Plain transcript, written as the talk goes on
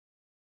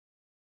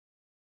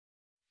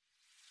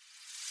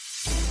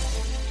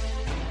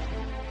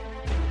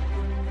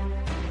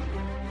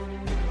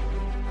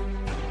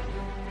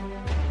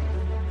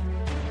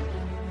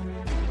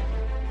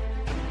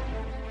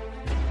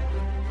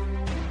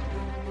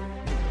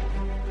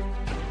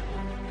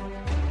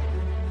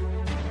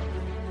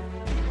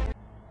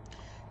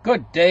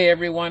Good day,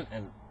 everyone,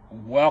 and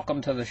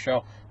welcome to the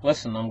show.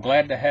 Listen, I'm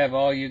glad to have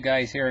all you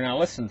guys here. Now,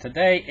 listen,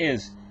 today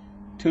is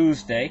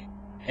Tuesday,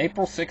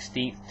 April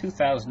 16th,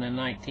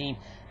 2019,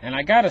 and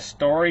I got a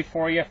story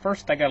for you.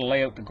 First, I got to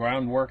lay out the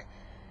groundwork.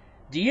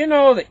 Do you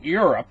know that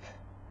Europe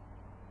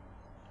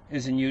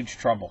is in huge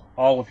trouble?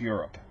 All of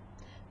Europe.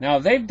 Now,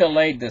 they've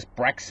delayed this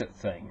Brexit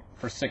thing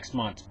for 6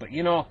 months, but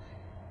you know,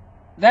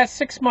 that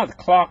 6-month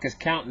clock is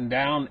counting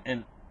down,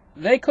 and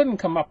they couldn't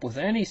come up with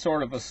any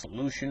sort of a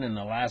solution in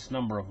the last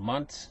number of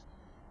months.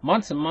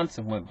 Months and months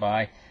have went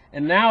by,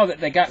 and now that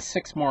they got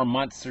 6 more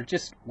months, they're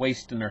just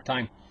wasting their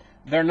time.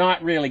 They're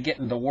not really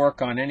getting to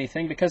work on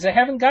anything because they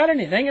haven't got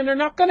anything, and they're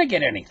not going to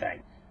get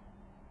anything.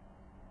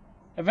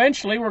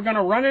 Eventually, we're going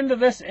to run into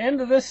this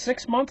end of this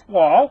 6-month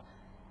wall,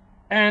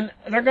 and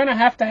they're going to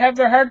have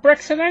their hard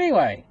Brexit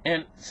anyway.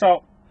 And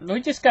so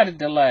we just got a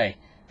delay.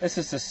 This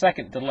is the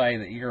second delay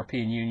that the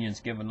European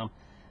Union's given them.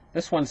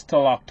 This one's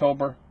till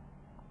October.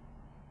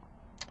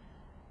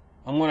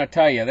 I'm going to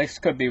tell you, this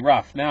could be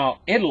rough. Now,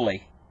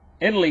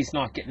 Italy's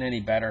not getting any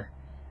better.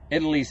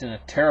 Italy's in a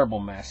terrible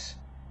mess,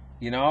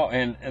 you know,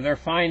 and they're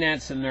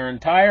financing their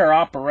entire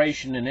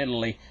operation in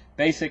Italy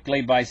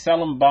basically by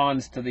selling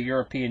bonds to the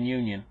European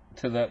Union,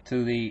 to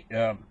the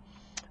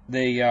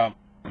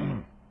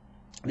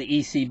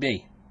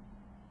ECB.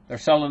 They're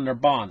selling their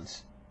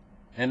bonds,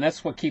 and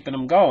that's what's keeping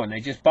them going. They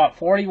just bought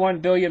 41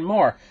 billion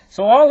more.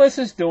 So all this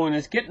is doing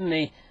is getting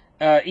the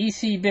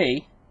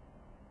ECB,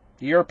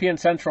 the European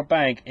Central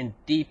Bank, in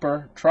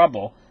deeper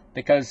trouble,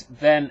 because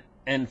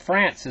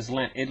France has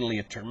lent Italy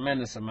a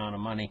tremendous amount of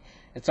money.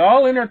 It's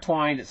all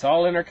intertwined, it's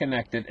all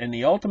interconnected, and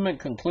the ultimate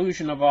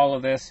conclusion of all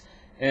of this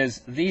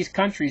is these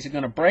countries are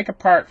going to break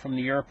apart from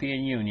the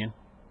European Union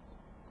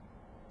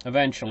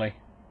eventually,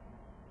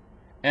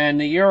 and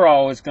the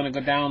euro is going to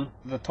go down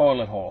the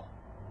toilet hole,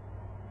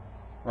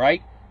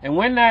 right? And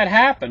when that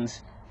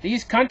happens,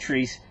 these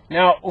countries,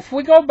 now if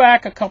we go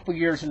back a couple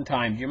years in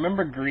time, do you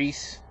remember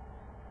Greece?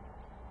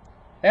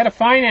 They had a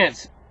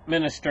finance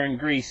minister in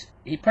Greece.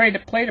 He played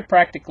a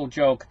practical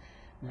joke.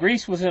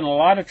 Greece was in a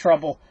lot of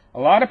trouble. A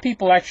lot of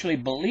people actually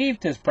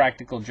believed his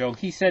practical joke.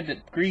 He said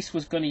that Greece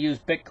was going to use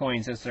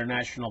bitcoins as their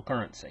national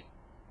currency.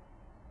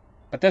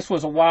 But this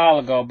was a while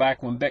ago,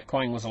 back when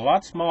Bitcoin was a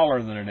lot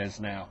smaller than it is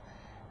now.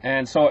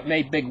 And so it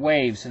made big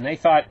waves, and they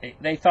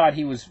thought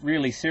he was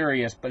really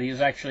serious, but he was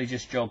actually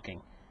just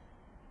joking.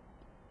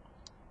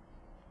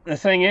 The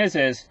thing is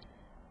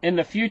in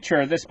the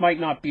future, this might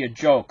not be a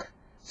joke.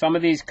 Some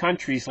of these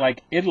countries,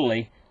 like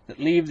Italy, that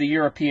leave the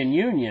European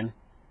Union,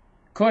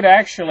 could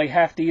actually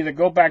have to either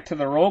go back to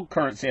their old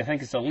currency, I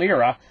think it's the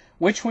lira,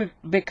 which would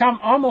become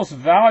almost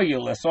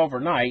valueless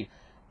overnight,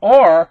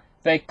 or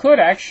they could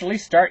actually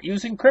start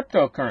using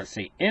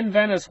cryptocurrency. In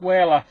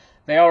Venezuela,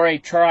 they already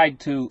tried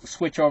to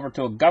switch over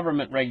to a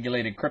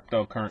government-regulated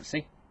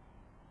cryptocurrency,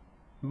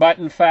 but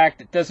in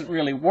fact, it doesn't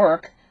really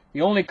work.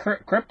 The only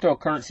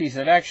cryptocurrencies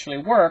that actually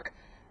work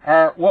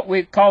are what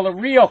we call the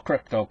real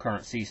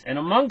cryptocurrencies, and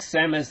amongst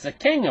them is the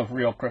king of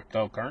real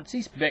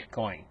cryptocurrencies,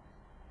 Bitcoin.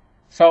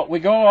 So we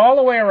go all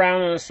the way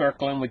around in a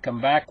circle, and we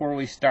come back where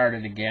we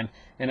started again,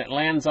 and it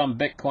lands on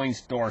Bitcoin's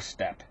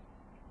doorstep.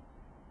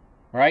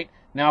 Right?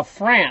 Now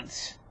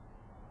France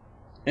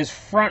is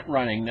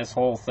front-running this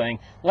whole thing.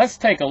 Let's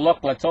take a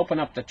look. Let's open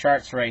up the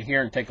charts right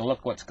here and take a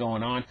look what's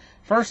going on.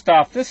 First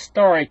off, this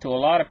story, to a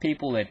lot of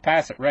people, they'd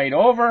pass it right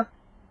over,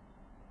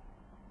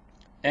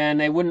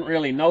 and they wouldn't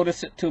really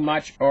notice it too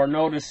much or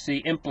notice the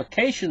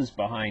implications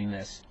behind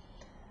this.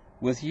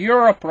 With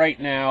Europe right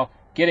now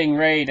getting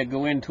ready to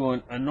go into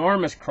an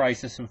enormous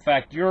crisis, in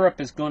fact,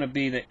 Europe is going to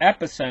be the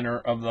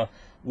epicenter of the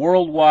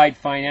worldwide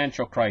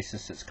financial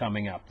crisis that's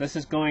coming up. This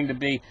is going to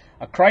be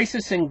a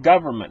crisis in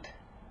government.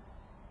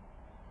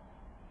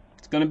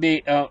 It's going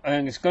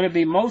to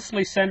be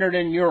mostly centered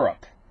in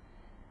Europe,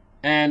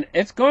 and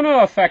it's going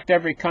to affect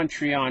every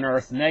country on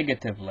earth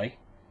negatively.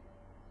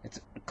 It's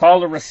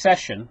called a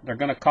recession. They're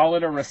going to call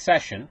it a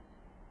recession.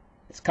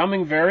 It's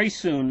coming very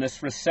soon,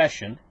 this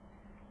recession.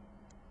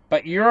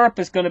 But Europe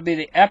is going to be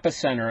the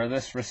epicenter of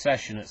this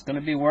recession. It's going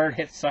to be where it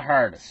hits the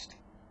hardest.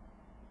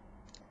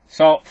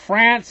 So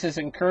France is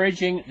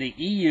encouraging the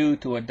EU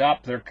to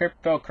adopt their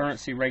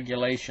cryptocurrency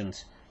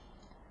regulations.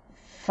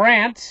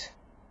 France,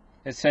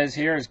 it says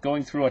here, is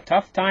going through a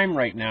tough time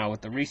right now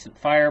with the recent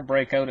fire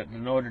breakout at the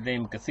Notre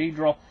Dame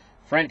Cathedral.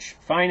 French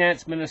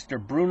Finance Minister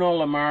Bruno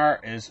Le Maire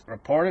is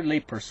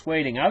reportedly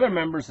persuading other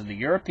members of the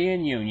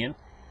European Union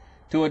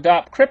to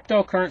adopt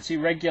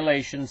cryptocurrency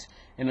regulations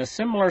in a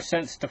similar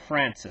sense to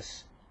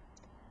France's.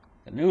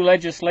 The new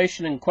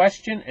legislation in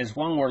question is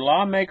one where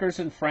lawmakers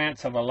in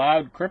France have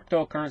allowed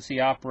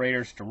cryptocurrency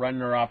operators to run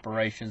their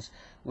operations,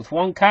 with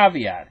one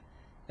caveat,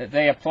 that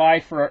they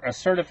apply for a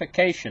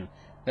certification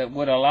that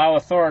would allow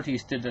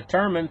authorities to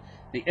determine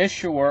the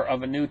issuer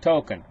of a new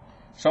token.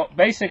 So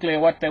basically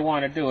what they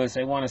want to do is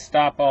they want to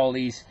stop all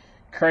these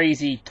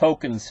crazy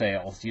token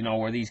sales, you know,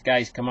 where these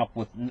guys come up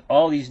with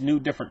all these new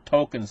different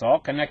tokens, all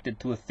connected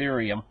to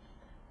Ethereum.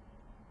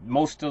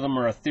 Most of them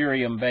are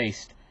Ethereum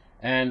based.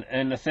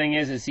 And the thing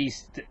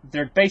is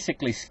they're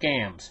basically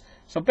scams.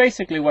 So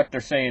basically what they're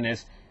saying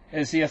is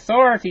the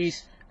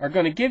authorities are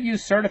going to give you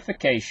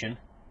certification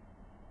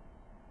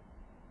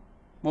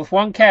with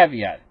one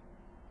caveat,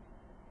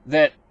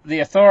 that the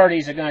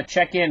authorities are going to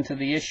check into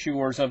the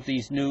issuers of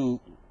these new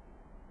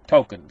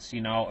tokens.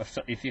 You know,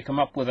 if you come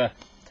up with a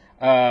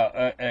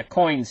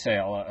coin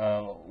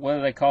sale, what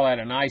do they call that,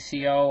 an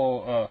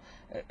ICO,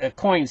 a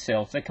coin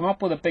sale. If they come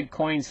up with a big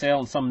coin sale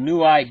and some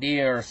new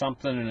idea or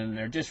something, and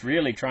they're just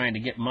really trying to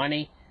get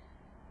money,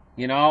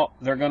 you know,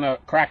 they're going to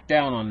crack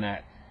down on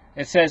that.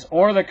 It says,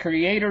 or the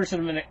creators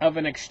of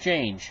an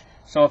exchange.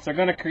 So if they're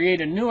going to create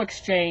a new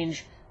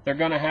exchange, they're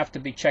going to have to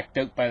be checked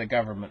out by the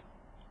government.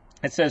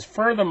 It says,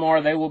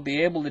 furthermore, they will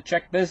be able to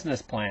check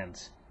business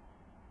plans.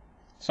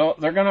 So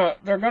they're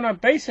gonna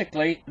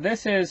basically,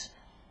 this is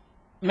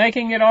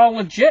making it all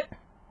legit.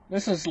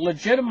 This is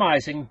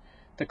legitimizing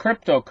the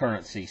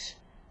cryptocurrencies.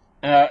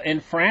 In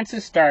France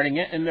is starting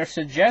it, and they're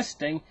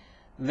suggesting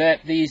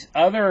that these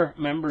other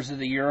members of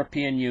the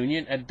European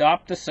Union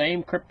adopt the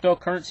same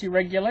cryptocurrency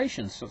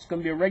regulations. So it's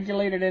going to be a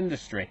regulated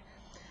industry.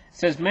 It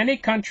says many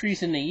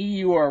countries in the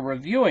EU are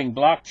reviewing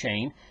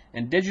blockchain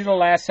and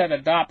digital asset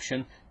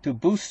adoption to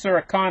boost their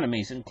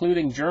economies,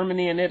 including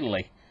Germany and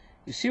Italy.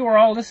 You see where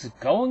all this is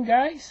going,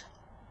 guys?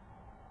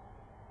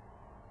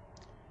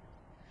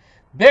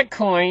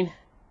 Bitcoin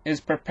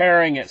is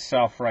preparing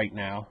itself right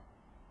now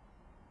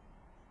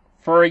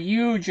for a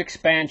huge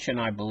expansion,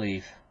 I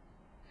believe,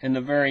 in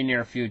the very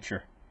near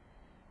future.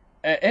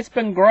 It's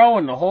been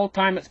growing the whole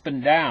time it's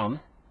been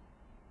down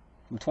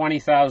from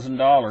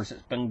 $20,000.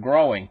 It's been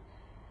growing.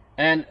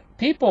 And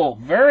people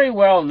very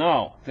well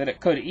know that it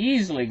could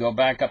easily go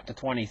back up to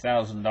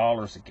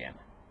 $20,000 again.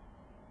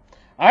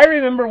 I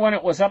remember when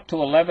it was up to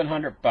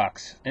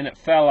 $1,100 and it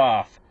fell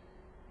off.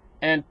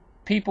 And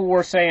people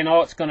were saying,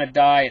 oh, it's going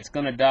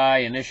to die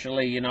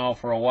initially, you know,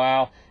 for a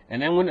while.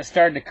 And then when it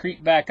started to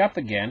creep back up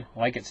again,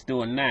 like it's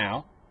doing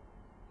now,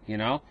 you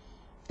know,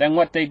 then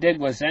what they did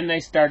was then they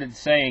started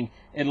saying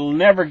it'll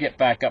never get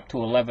back up to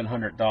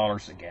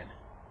 $1,100 again.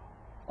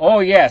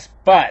 Oh, yes,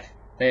 but,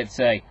 they'd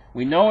say,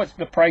 we know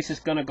the price is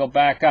going to go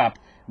back up.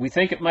 We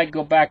think it might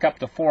go back up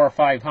to $400 or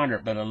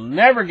 $500, but it'll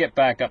never get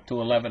back up to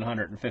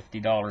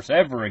 $1,150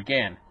 ever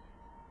again.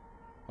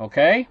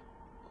 Okay?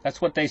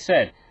 That's what they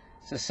said.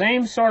 It's the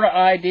same sort of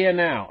idea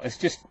now. It's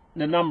just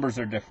the numbers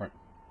are different.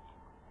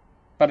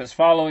 But it's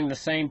following the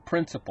same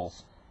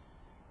principles.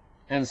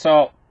 And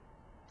so,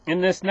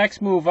 in this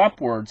next move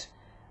upwards,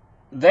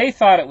 they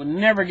thought it would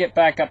never get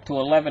back up to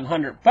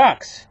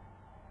 $1,100.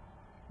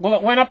 Well,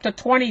 it went up to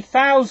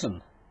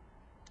 $20,000.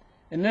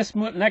 In this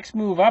next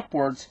move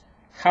upwards,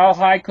 how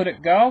high could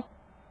it go?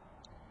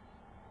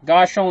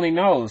 Gosh only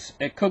knows.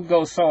 It could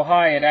go so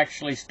high it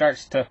actually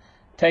starts to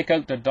take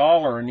out the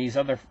dollar and these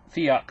other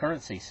fiat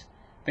currencies.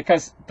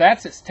 Because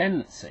that's its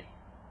tendency.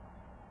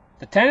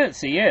 The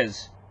tendency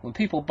is, when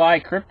people buy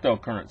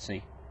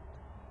cryptocurrency,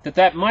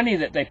 that money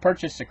that they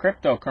purchase the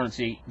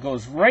cryptocurrency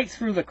goes right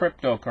through the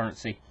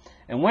cryptocurrency.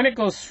 And when it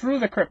goes through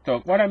the crypto,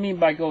 what I mean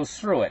by goes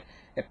through it,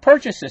 it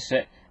purchases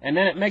it, and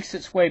then it makes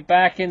its way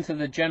back into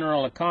the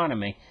general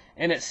economy,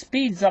 and it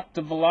speeds up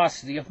the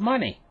velocity of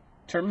money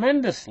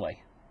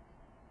tremendously.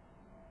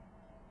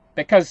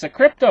 Because the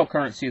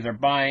cryptocurrency they're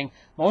buying,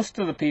 most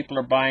of the people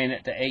are buying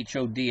it to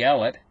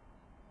HODL it,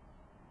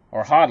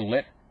 or HODL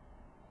it.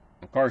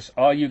 Of course,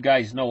 all you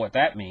guys know what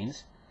that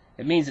means.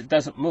 It means it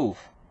doesn't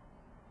move.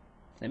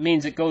 It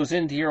means it goes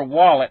into your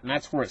wallet, and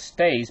that's where it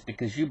stays,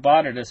 because you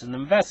bought it as an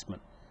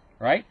investment,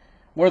 right?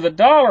 Where the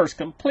dollar is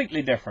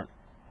completely different.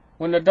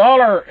 When the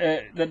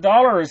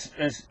dollar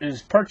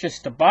is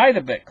purchased to buy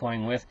the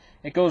Bitcoin with,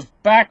 it goes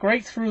back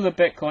right through the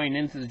Bitcoin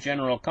into the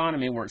general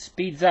economy where it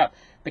speeds up,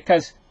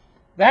 because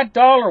that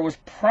dollar was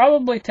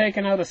probably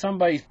taken out of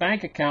somebody's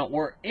bank account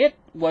where it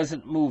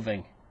wasn't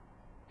moving.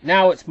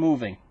 Now it's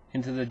moving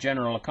into the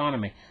general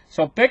economy.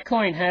 So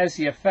Bitcoin has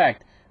the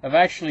effect of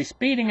actually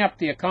speeding up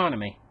the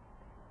economy.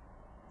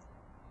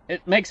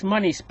 It makes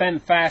money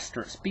spend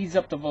faster. It speeds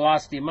up the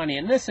velocity of money,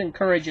 and this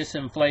encourages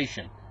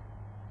inflation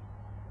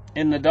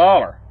in the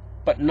dollar,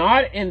 but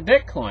not in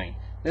Bitcoin.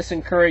 This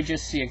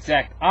encourages the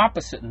exact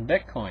opposite in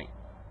Bitcoin.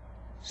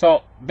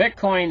 So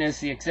Bitcoin is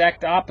the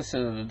exact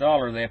opposite of the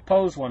dollar. They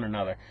oppose one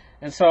another.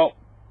 And so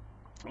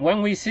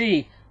when we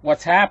see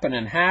what's happen,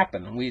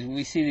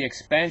 we see the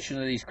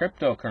expansion of these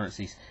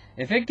cryptocurrencies.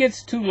 If it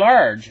gets too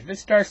large, if it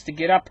starts to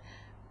get up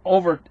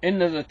over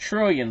into the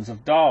trillions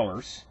of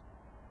dollars,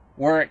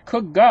 where it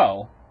could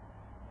go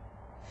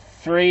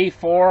 3,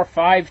 4,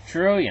 5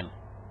 trillion.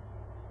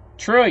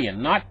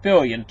 Trillion, not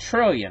billion,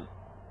 trillion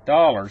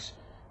dollars,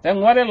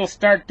 then what it'll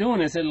start doing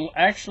is it'll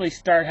actually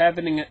start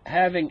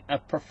having a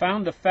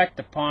profound effect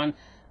upon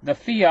the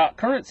fiat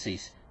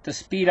currencies to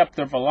speed up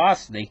their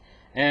velocity.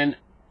 And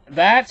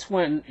that's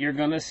when you're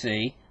going to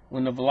see,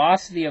 when the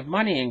velocity of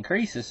money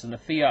increases in the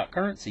fiat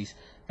currencies,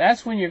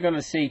 that's when you're going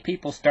to see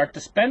people start to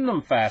spend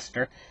them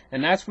faster,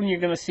 and that's when you're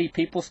going to see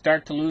people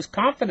start to lose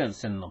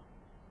confidence in them,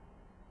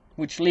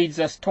 which leads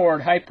us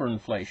toward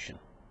hyperinflation.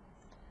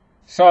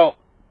 So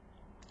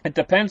it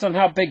depends on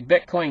how big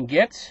Bitcoin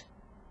gets.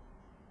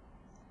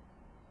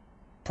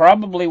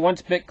 probably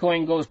once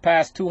Bitcoin goes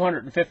past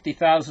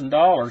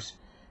 $250,000,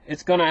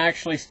 it's going to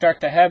actually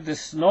start to have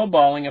this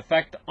snowballing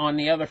effect on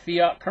the other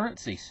fiat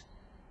currencies.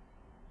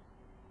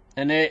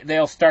 And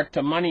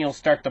money will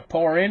start to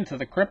pour into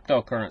the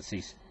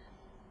cryptocurrencies.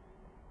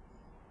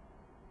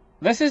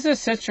 This is a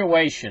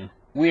situation.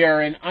 We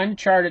are in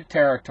uncharted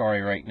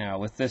territory right now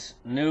with this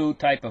new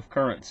type of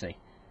currency.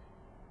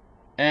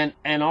 And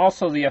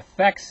also the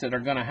effects that are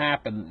going to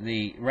happen,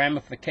 the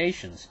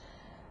ramifications.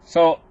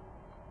 So,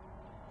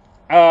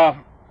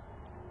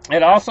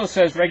 it also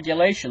says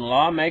regulation.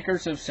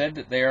 Lawmakers have said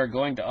that they are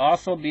going to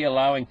also be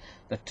allowing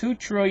the $2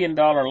 trillion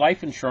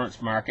life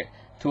insurance market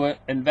to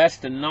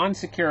invest in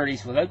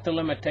non-securities without the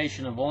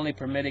limitation of only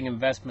permitting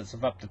investments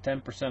of up to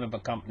 10% of a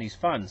company's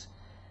funds.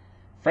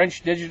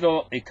 French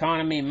Digital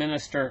Economy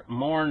Minister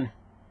Morin,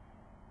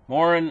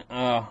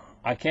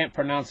 I can't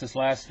pronounce his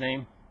last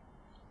name,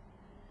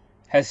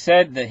 has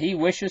said that he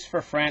wishes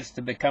for France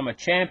to become a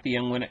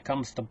champion when it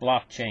comes to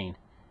blockchain.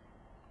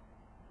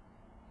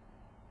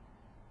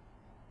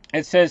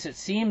 It says it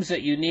seems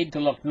that you need to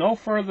look no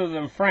further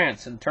than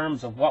France in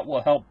terms of what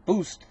will help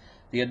boost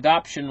the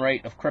adoption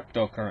rate of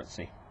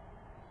cryptocurrency.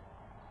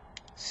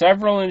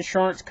 Several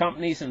insurance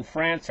companies in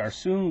France are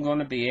soon going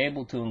to be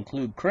able to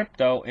include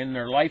crypto in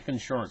their life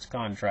insurance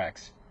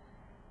contracts.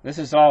 This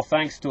is all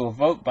thanks to a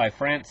vote by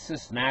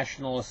France's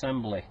National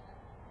Assembly.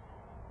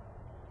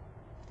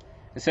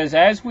 It says,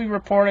 as we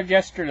reported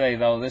yesterday,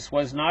 though, this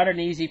was not an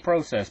easy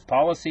process.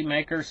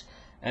 Policymakers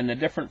and the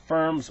different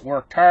firms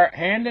worked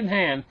hand in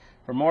hand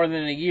for more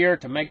than a year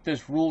to make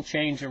this rule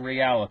change a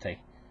reality.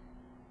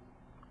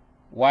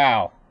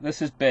 Wow,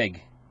 this is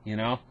big, you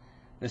know.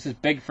 This is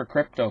big for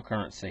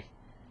cryptocurrency.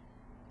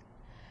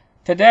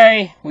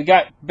 Today, we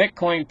got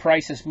Bitcoin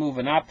prices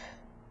moving up.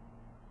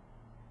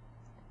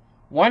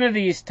 One of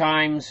these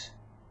times,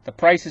 the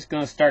price is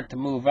going to start to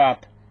move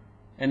up,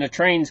 and the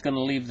train's going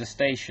to leave the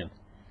station.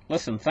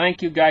 Listen,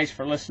 thank you guys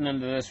for listening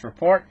to this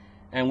report,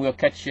 and we'll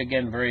catch you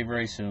again very,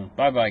 very soon.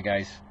 Bye-bye,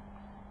 guys.